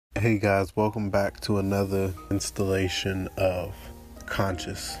Hey guys, welcome back to another installation of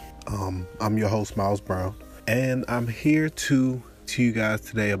Conscious. I'm your host, Miles Brown, and I'm here to you guys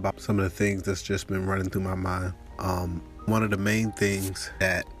today about some of the things that's just been running through my mind. One of the main things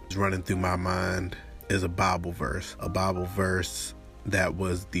that is running through my mind is a Bible verse that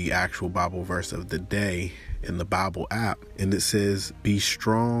was the actual Bible verse of the day in the Bible app, and it says, "Be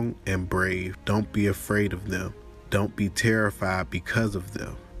strong and brave. Don't be afraid of them. Don't be terrified because of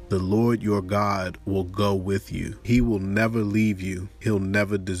them. The Lord your God will go with you. He will never leave you. He'll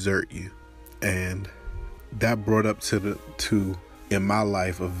never desert you." And that brought up to in my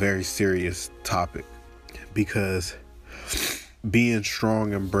life a very serious topic, because being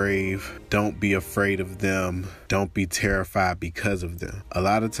strong and brave, don't be afraid of them, don't be terrified because of them. A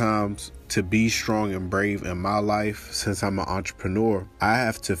lot of times, to be strong and brave in my life, since I'm an entrepreneur, I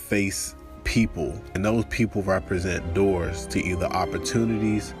have to face people, and those people represent doors to either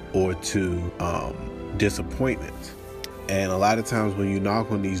opportunities or to disappointments. And a lot of times when you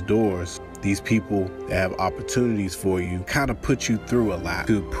knock on these doors, these people that have opportunities for you kind of put you through a lot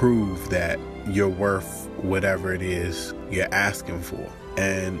to prove that you're worth whatever it is you're asking for.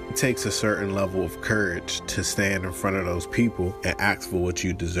 And it takes a certain level of courage to stand in front of those people and ask for what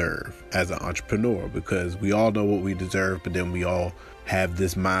you deserve as an entrepreneur, because we all know what we deserve, but then we all have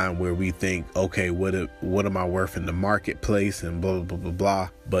this mind where we think, okay, what am I worth in the marketplace and blah, blah, blah, blah.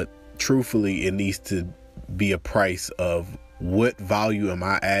 But truthfully, it needs to be a price of what value am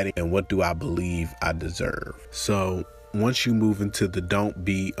I adding and what do I believe I deserve. So once you move into the don't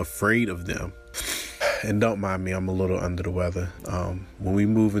be afraid of them, and don't mind me, I'm a little under the weather. When we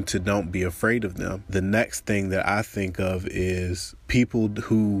move into don't be afraid of them, the next thing that I think of is people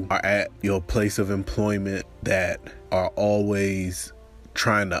who are at your place of employment that are always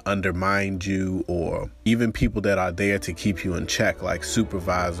trying to undermine you, or even people that are there to keep you in check, like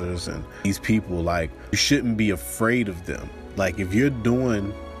supervisors. And these people, like, you shouldn't be afraid of them. Like, if you're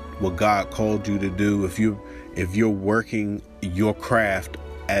doing what God called you to do, if you're working your craft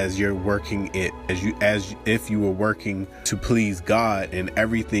as you're working it, as if you were working to please God in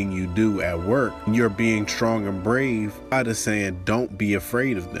everything you do at work, you're being strong and brave. God is saying, don't be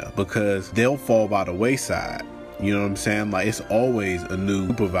afraid of them, because they'll fall by the wayside. You know what I'm saying? Like, it's always a new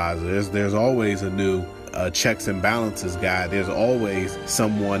supervisor. There's always a new checks and balances guy. There's always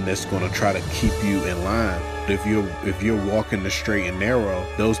someone that's going to try to keep you in line. But if you're walking the straight and narrow,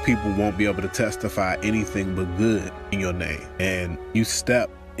 those people won't be able to testify anything but good in your name. And you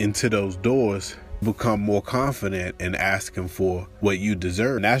step into those doors, become more confident in asking for what you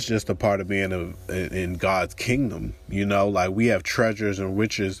deserve. And that's just a part of being in God's kingdom. You know, like, we have treasures and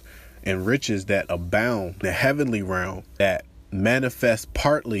riches that abound in the heavenly realm that manifest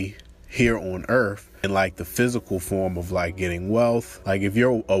partly here on earth in, like, the physical form of, like, getting wealth. Like, if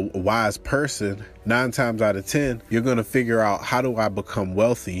you're a wise person, 9 times out of 10, you're going to figure out, how do I become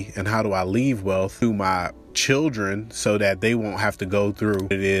wealthy and how do I leave wealth to my children so that they won't have to go through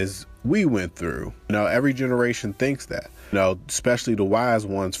what it is we went through. You know, every generation thinks that, you know, especially the wise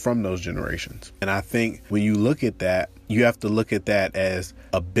ones from those generations. And I think when you look at that, you have to look at that as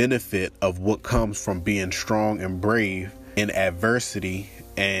a benefit of what comes from being strong and brave in adversity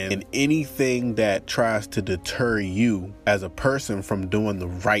and in anything that tries to deter you as a person from doing the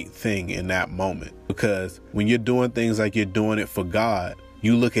right thing in that moment. Because when you're doing things like you're doing it for God,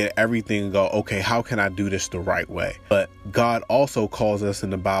 you look at everything and go, okay, how can I do this the right way? But God also calls us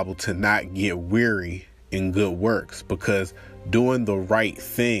in the Bible to not get weary in good works, because doing the right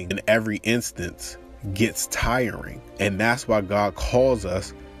thing in every instance gets tiring. And that's why God calls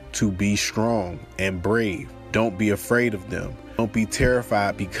us to be strong and brave. Don't be afraid of them. Don't be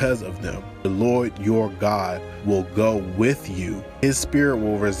terrified because of them. The Lord your God will go with you. His spirit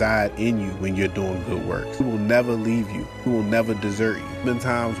will reside in you when you're doing good works. He will never leave you. He will never desert you. There have been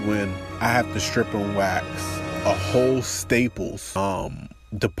times when I have to strip and wax a whole Staples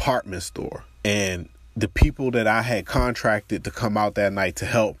department store, and the people that I had contracted to come out that night to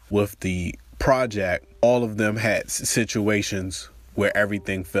help with the project, all of them had situations where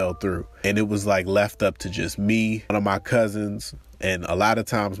everything fell through, and it was like left up to just me, one of my cousins, and a lot of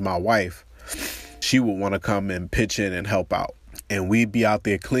times my wife. She would want to come and pitch in and help out, and we'd be out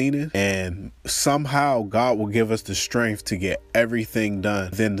there cleaning, and somehow God will give us the strength to get everything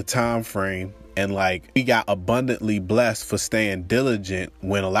done within the time frame. And, like, we got abundantly blessed for staying diligent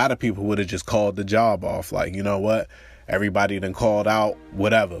when a lot of people would have just called the job off. Like, you know what, everybody done called out,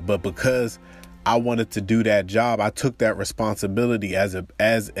 whatever. But because I wanted to do that job, I took that responsibility as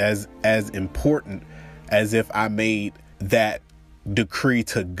important as if I made that decree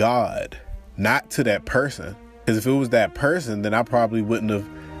to God, not to that person. Because if it was that person, then I probably wouldn't have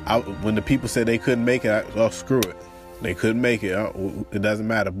When the people said they couldn't make it, oh, screw it. They couldn't make it. It doesn't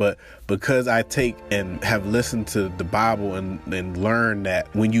matter. But because I take and have listened to the Bible and learned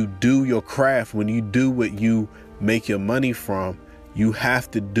that when you do your craft, when you do what you make your money from, you have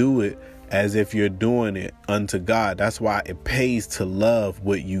to do it as if you're doing it unto God. That's why it pays to love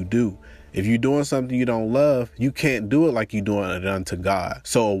what you do. If you're doing something you don't love, you can't do it like you're doing it unto God.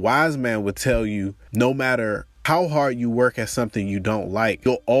 So a wise man would tell you, no matter how hard you work at something you don't like,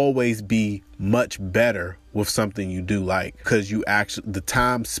 you'll always be much better with something you do like, because the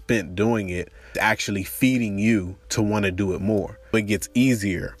time spent doing it is actually feeding you to want to do it more. It gets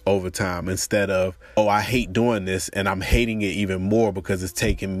easier over time instead of, oh, I hate doing this and I'm hating it even more because it's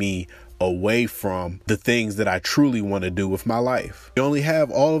taking me away from the things that I truly want to do with my life.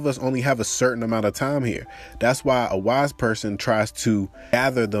 All of us only have a certain amount of time here. That's why a wise person tries to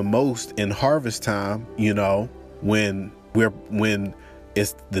gather the most in harvest time, when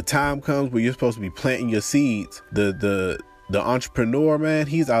it's the time comes where you're supposed to be planting your seeds. The entrepreneur, man,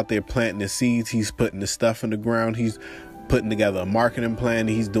 he's out there planting the seeds. He's putting the stuff in the ground. He's putting together a marketing plan.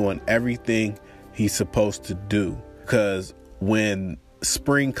 He's doing everything he's supposed to do, because when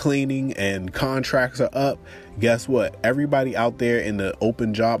spring cleaning and contracts are up, guess what? Everybody out there in the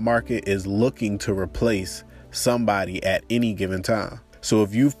open job market is looking to replace somebody at any given time. So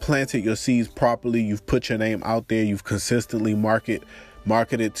if you've planted your seeds properly, you've put your name out there, you've consistently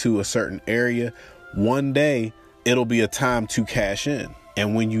marketed to a certain area, one day it'll be a time to cash in.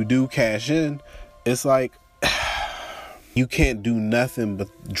 And when you do cash in, it's like you can't do nothing but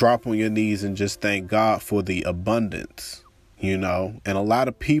drop on your knees and just thank God for the abundance. And a lot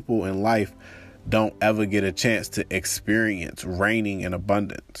of people in life don't ever get a chance to experience reigning in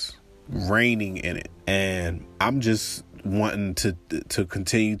abundance, reigning in it. And I'm just wanting to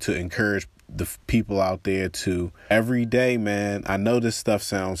continue to encourage the people out there to every day, man. I know this stuff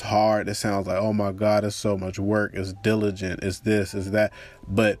sounds hard. It sounds like, oh my God, it's so much work. It's diligent. It's this, it's that.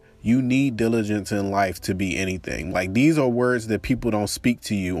 But you need diligence in life to be anything. Like, these are words that people don't speak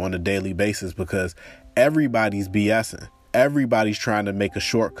to you on a daily basis, because everybody's BSing. Everybody's trying to make a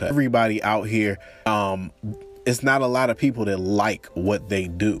shortcut. Everybody out here, it's not a lot of people that like what they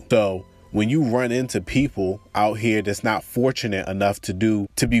do. So when you run into people out here that's not fortunate enough to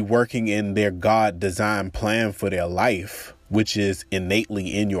be working in their God designed plan for their life, which is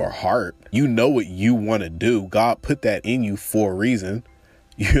innately in your heart, you know what you want to do. God put that in you for a reason.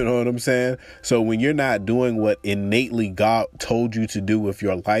 You know what I'm saying? So when you're not doing what innately God told you to do with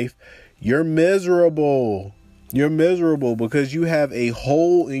your life, you're miserable. You're miserable because you have a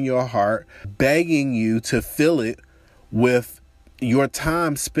hole in your heart begging you to fill it with your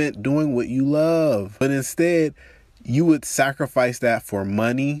time spent doing what you love. But instead, you would sacrifice that for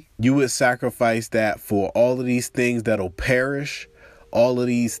money. You would sacrifice that for all of these things that'll perish. All of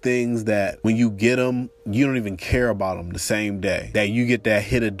these things that when you get them, you don't even care about them the same day. That you get that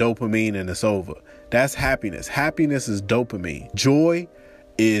hit of dopamine and it's over. That's happiness. Happiness is dopamine. Joy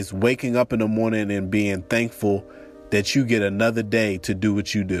is waking up in the morning and being thankful that you get another day to do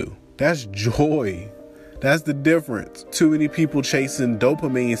what you do. That's joy. That's the difference. Too many people chasing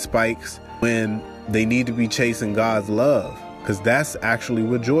dopamine spikes when they need to be chasing God's love, because that's actually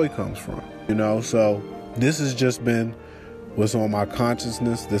where joy comes from. So this has just been what's on my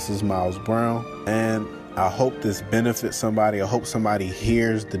consciousness. This is Miles Brown, and I hope this benefits somebody. I hope somebody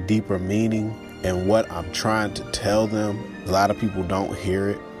hears the deeper meaning and what I'm trying to tell them. A lot of people don't hear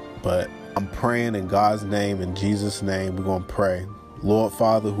it, but I'm praying in God's name, in Jesus' name. We're going to pray. Lord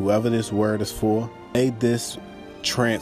Father, whoever this word is for, may this